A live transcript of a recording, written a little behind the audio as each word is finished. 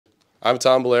I'm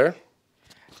Tom Blair.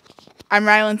 I'm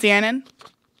Rylan Zannon.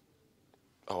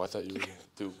 Oh, I thought you were going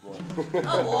to do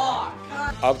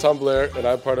one. I'm Tom Blair, and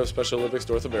I'm part of Special Olympics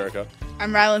North America.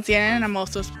 I'm Rylan Zannon, and I'm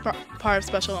also part of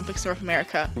Special Olympics North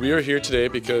America. We are here today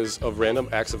because of Random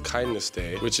Acts of Kindness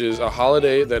Day, which is a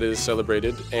holiday that is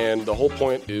celebrated, and the whole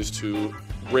point is to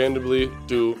randomly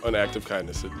do an act of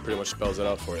kindness. It pretty much spells it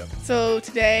out for you. So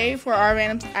today, for our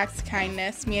Random Acts of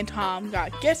Kindness, me and Tom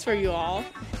got gifts for you all,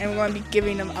 and we're going to be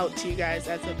giving them out to you guys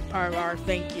as a part of our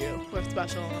thank you for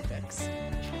Special Olympics.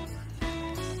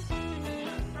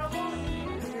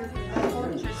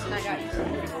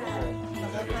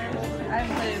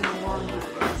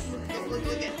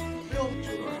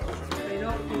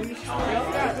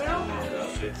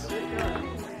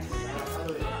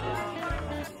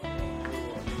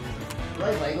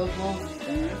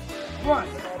 One.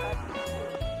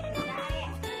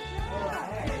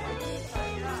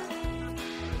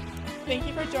 Thank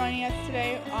you for joining us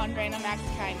today on Random Acts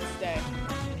of Kindness Day.